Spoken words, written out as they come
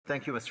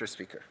Thank you, Mr.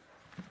 Speaker.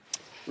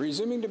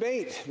 Resuming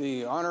debate,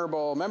 the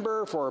honourable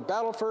member for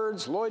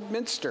Battleford's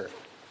Lloydminster.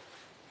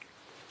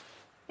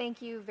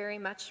 Thank you very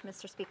much,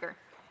 Mr. Speaker.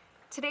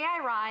 Today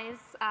I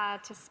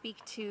rise to speak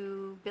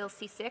to Bill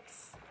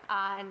C-6,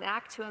 an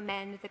act to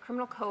amend the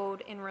criminal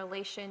code in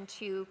relation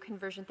to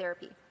conversion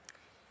therapy.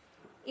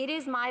 It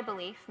is my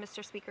belief,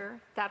 Mr.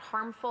 Speaker, that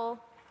harmful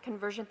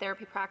conversion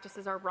therapy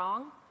practices are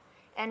wrong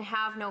and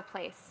have no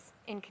place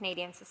in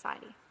Canadian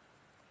society.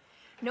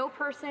 No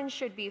person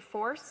should be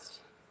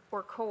forced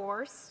or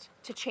coerced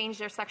to change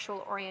their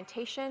sexual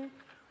orientation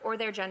or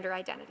their gender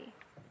identity.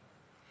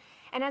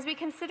 And as we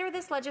consider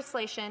this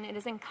legislation, it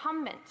is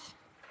incumbent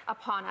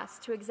upon us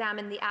to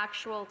examine the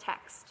actual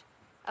text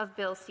of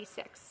Bill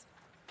C-6.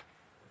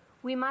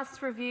 We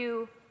must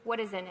review what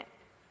is in it,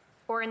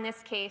 or in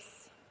this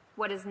case,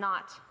 what is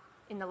not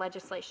in the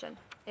legislation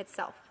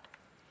itself.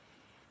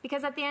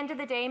 Because at the end of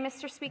the day,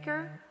 Mr.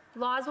 Speaker,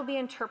 laws will be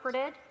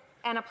interpreted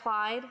and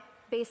applied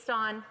based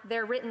on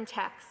their written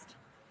text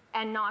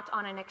and not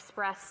on an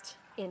expressed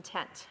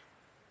intent.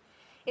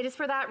 It is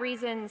for that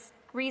reason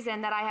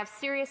that I have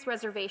serious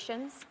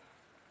reservations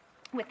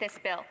with this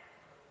bill.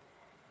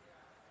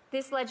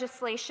 This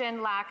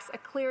legislation lacks a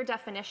clear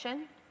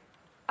definition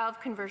of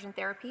conversion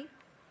therapy.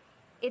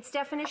 Its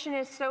definition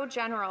is so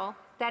general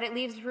that it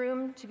leaves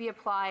room to be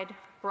applied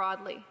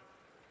broadly.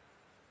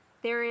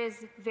 There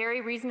is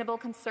very reasonable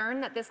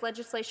concern that this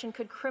legislation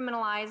could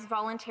criminalize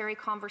voluntary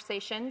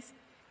conversations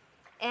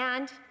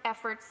and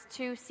efforts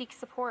to seek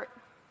support.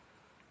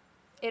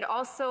 It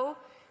also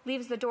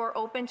leaves the door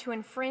open to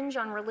infringe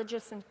on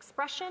religious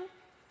expression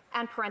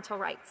and parental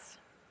rights.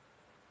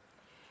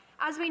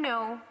 As we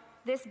know,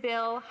 this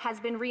bill has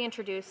been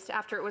reintroduced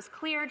after it was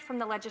cleared from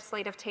the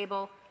legislative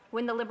table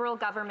when the Liberal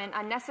government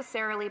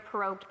unnecessarily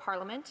prorogued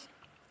Parliament.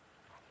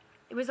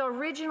 It was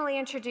originally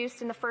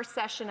introduced in the first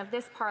session of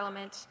this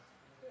Parliament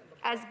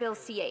as Bill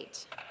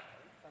C-8.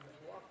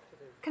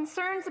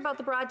 Concerns about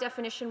the broad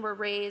definition were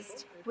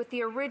raised with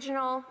the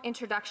original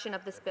introduction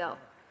of this bill.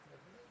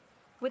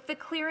 With the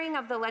clearing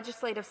of the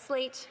legislative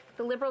slate,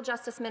 the Liberal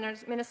Justice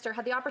Minister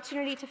had the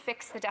opportunity to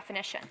fix the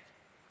definition.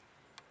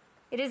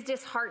 It is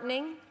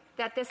disheartening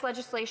that this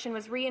legislation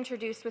was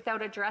reintroduced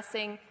without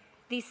addressing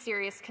these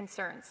serious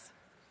concerns.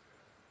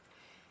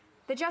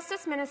 The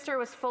Justice Minister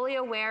was fully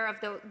aware of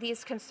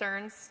these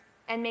concerns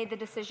and made the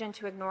decision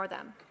to ignore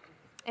them.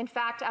 In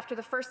fact, after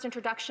the first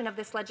introduction of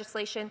this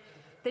legislation,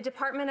 the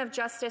Department of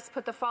Justice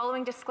put the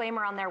following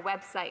disclaimer on their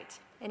website,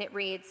 and it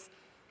reads,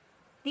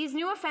 "These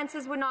new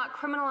offences would not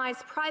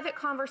criminalize private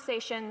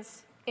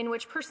conversations in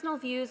which personal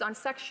views on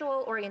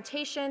sexual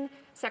orientation,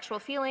 sexual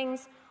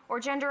feelings, or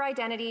gender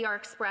identity are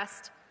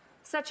expressed,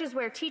 such as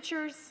where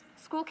teachers,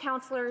 school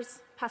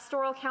counselors,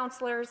 pastoral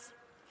counselors,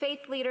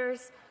 faith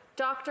leaders,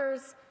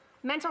 doctors,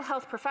 mental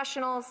health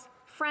professionals,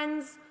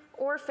 friends,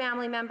 or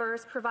family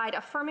members provide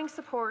affirming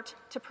support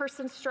to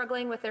persons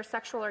struggling with their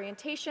sexual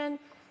orientation,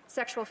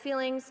 sexual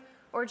feelings,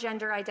 or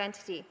gender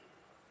identity."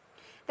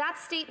 That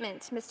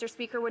statement, Mr.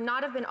 Speaker, would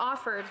not have been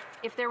offered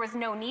if there was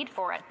no need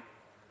for it.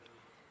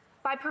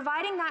 By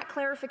providing that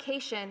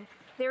clarification,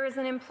 there is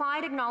an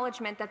implied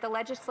acknowledgement that the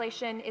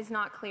legislation is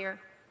not clear.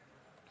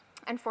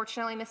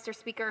 Unfortunately, Mr.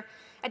 Speaker,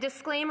 a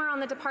disclaimer on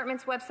the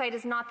department's website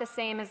is not the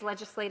same as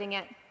legislating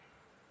it.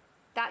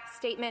 That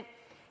statement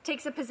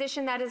takes a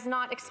position that is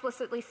not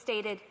explicitly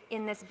stated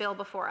in this bill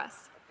before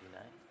us.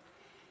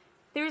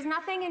 There is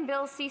nothing in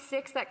Bill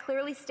C-6 that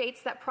clearly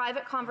states that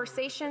private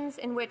conversations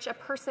in which a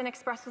person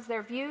expresses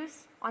their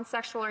views on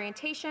sexual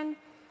orientation,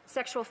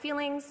 sexual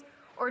feelings,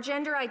 or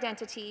gender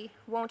identity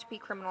won't be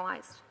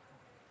criminalized.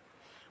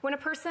 When a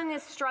person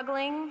is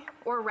struggling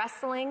or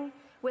wrestling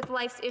with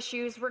life's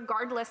issues,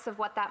 regardless of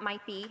what that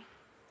might be,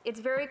 it's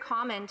very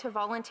common to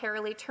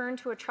voluntarily turn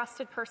to a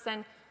trusted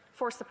person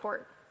for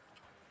support.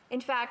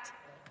 In fact,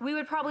 we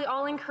would probably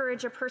all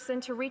encourage a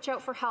person to reach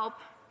out for help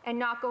and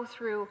not go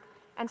through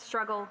and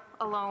struggle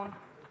alone.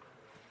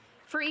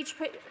 For each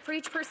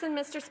person,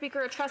 Mr.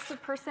 Speaker, a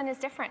trusted person is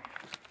different.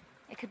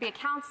 It could be a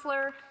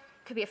counselor,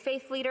 it could be a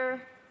faith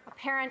leader, a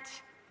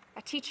parent,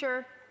 a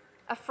teacher,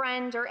 a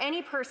friend, or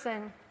any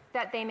person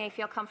that they may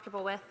feel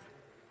comfortable with.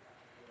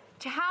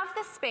 To have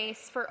the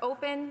space for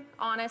open,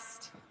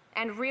 honest,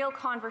 and real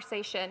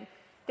conversation,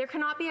 there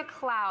cannot be a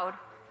cloud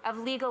of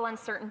legal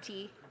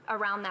uncertainty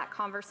around that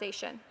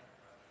conversation.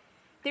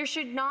 There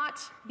should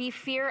not be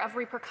fear of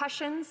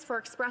repercussions for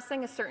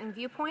expressing a certain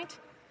viewpoint,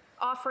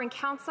 offering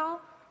counsel,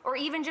 or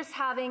even just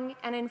having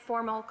an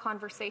informal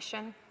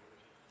conversation.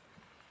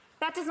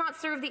 That does not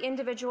serve the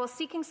individual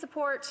seeking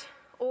support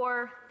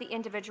or the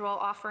individual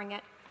offering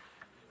it.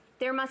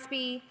 There must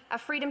be a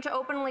freedom to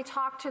openly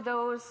talk to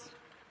those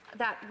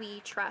that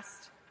we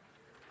trust.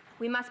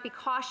 We must be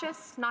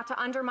cautious not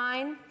to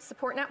undermine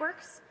support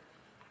networks.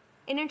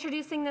 In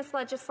introducing this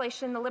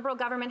legislation, the Liberal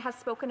government has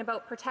spoken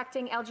about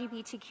protecting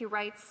LGBTQ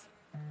rights,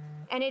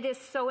 and it is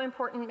so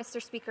important,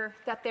 Mr. Speaker,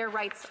 that their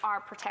rights are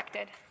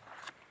protected.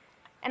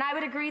 And I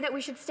would agree that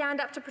we should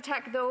stand up to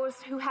protect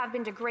those who have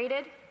been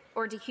degraded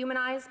or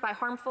dehumanized by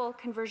harmful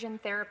conversion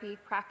therapy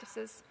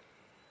practices.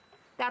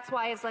 That's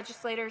why, as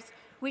legislators,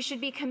 We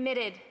should be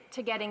committed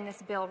to getting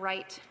this bill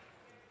right.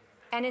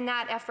 And in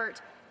that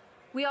effort,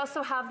 we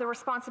also have the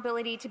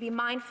responsibility to be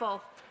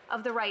mindful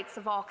of the rights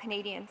of all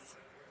Canadians.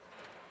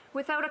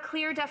 Without a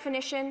clear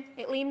definition,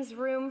 it leaves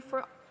room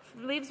for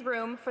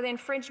the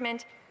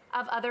infringement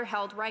of other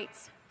held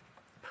rights.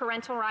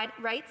 Parental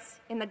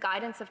rights in the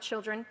guidance of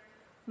children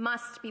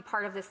must be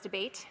part of this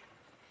debate,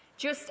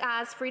 just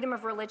as freedom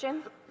of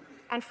religion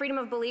and freedom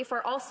of belief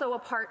are also a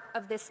part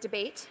of this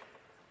debate.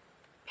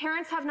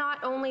 Parents have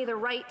not only the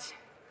right,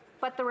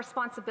 but the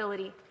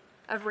responsibility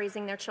of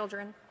raising their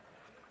children.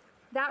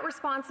 That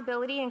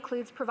responsibility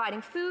includes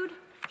providing food,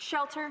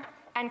 shelter,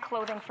 and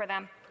clothing for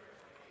them.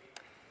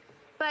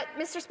 But,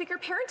 Mr. Speaker,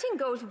 parenting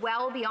goes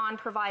well beyond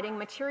providing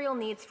material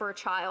needs for a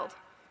child.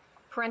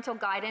 Parental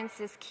guidance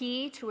is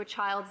key to a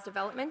child's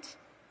development.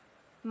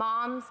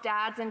 Moms,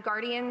 dads, and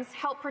guardians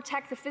help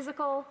protect the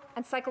physical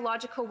and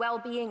psychological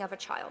well-being of a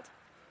child.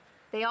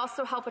 They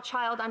also help a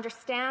child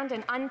understand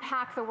and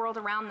unpack the world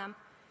around them.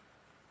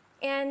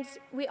 And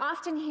we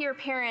often hear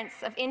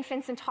parents of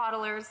infants and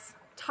toddlers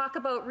talk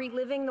about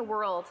reliving the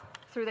world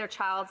through their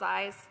child's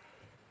eyes.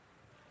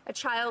 A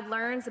child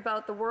learns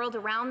about the world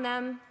around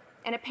them,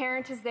 and a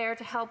parent is there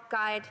to help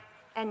guide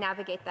and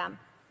navigate them.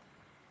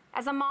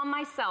 As a mom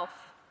myself,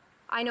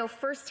 I know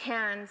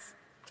firsthand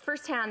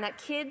that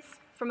kids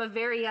from a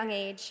very young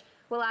age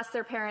will ask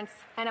their parents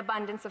an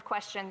abundance of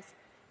questions,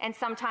 and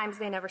sometimes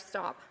they never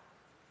stop.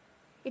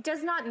 It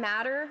does not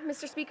matter,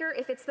 Mr. Speaker,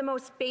 if it's the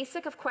most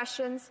basic of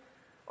questions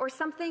or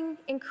something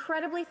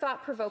incredibly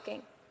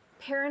thought-provoking.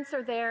 Parents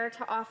are there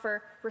to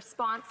offer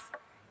response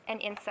and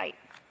insight.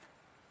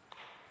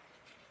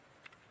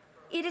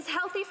 It is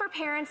healthy for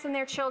parents and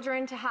their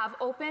children to have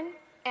open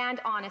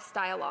and honest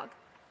dialogue,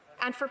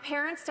 and for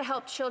parents to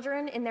help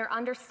children in their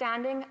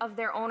understanding of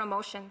their own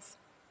emotions.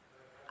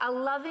 A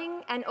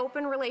loving and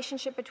open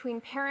relationship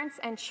between parents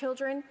and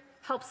children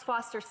helps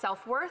foster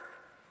self-worth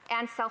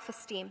and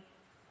self-esteem.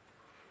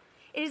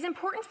 It is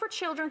important for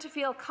children to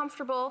feel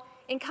comfortable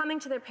in coming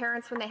to their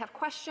parents when they have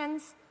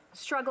questions,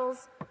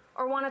 struggles,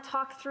 or want to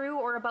talk through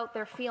or about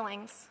their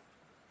feelings.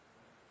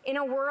 In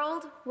a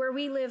world where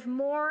we live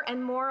more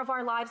and more of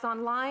our lives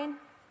online,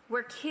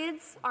 where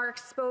kids are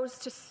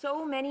exposed to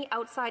so many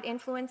outside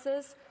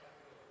influences,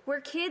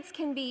 where kids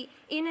can be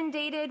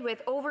inundated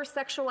with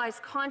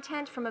over-sexualized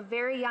content from a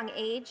very young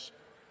age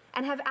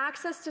and have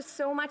access to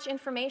so much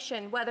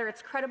information, whether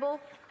it's credible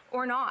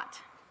or not.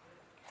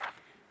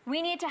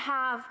 We need to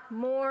have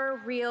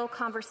more real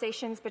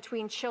conversations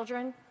between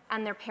children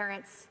and their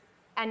parents,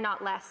 and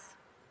not less.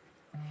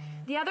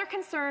 The other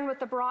concern with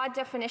the broad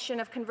definition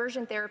of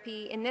conversion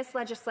therapy in this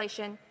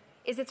legislation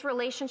is its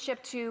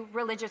relationship to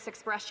religious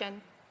expression.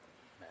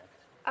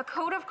 A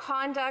code of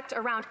conduct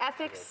around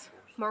ethics,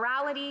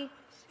 morality,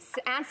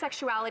 and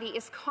sexuality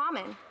is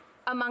common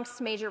amongst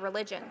major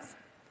religions.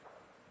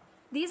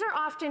 These are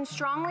often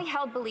strongly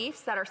held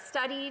beliefs that are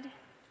studied,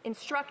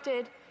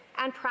 instructed,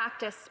 and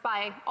practiced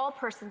by all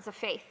persons of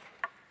faith.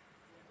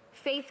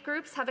 Faith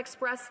groups have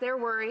expressed their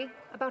worry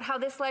about how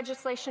this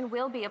legislation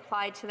will be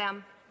applied to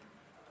them.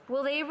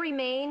 Will they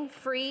remain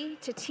free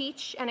to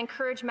teach and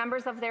encourage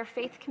members of their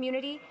faith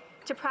community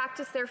to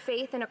practice their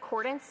faith in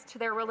accordance to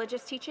their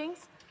religious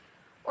teachings?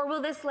 Or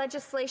will this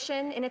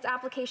legislation in its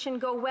application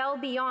go well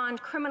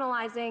beyond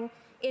criminalizing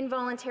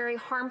involuntary,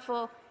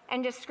 harmful,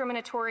 and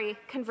discriminatory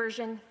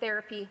conversion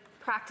therapy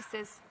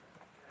practices?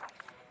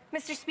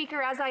 Mr.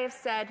 Speaker, as I have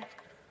said,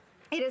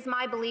 it is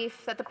my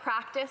belief that the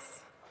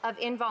practice of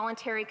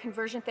involuntary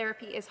conversion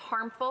therapy is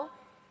harmful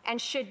and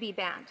should be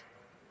banned.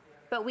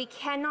 But we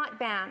cannot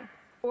ban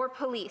or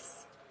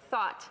police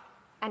thought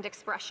and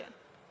expression.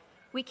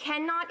 We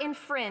cannot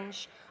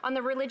infringe on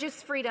the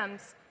religious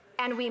freedoms,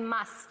 and we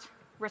must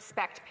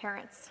respect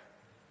parents.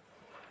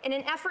 In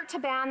an effort to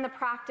ban the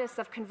practice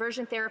of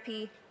conversion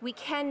therapy, we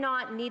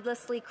cannot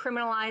needlessly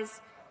criminalize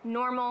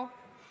normal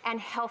and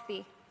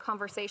healthy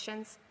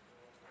conversations.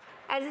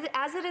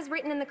 As it is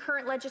written in the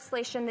current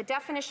legislation, the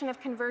definition of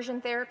conversion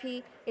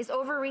therapy is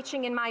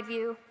overreaching in my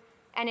view,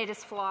 and it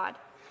is flawed.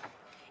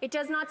 It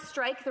does not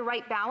strike the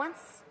right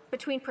balance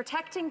between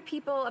protecting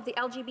people of the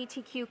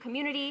LGBTQ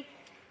community,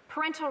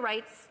 parental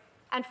rights,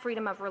 and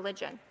freedom of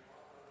religion.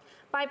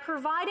 By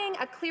providing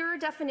a clearer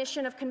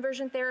definition of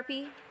conversion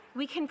therapy,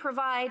 we can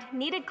provide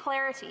needed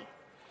clarity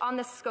on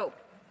the scope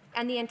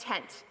and the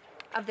intent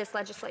of this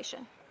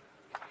legislation.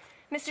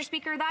 Mr.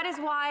 Speaker, that is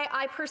why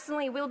I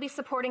personally will be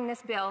supporting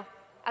this bill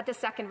at the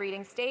second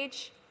reading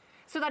stage,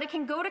 so that it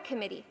can go to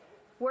committee,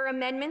 where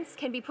amendments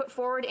can be put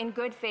forward in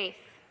good faith,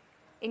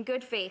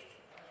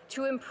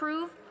 to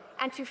improve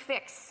and to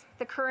fix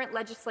the current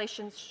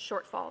legislation's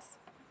shortfalls.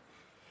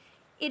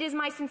 It is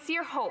my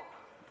sincere hope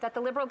that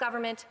the Liberal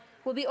government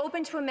will be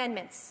open to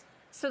amendments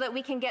so that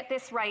we can get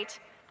this right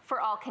for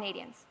all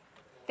Canadians.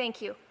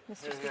 Thank you,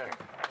 Mr. Speaker.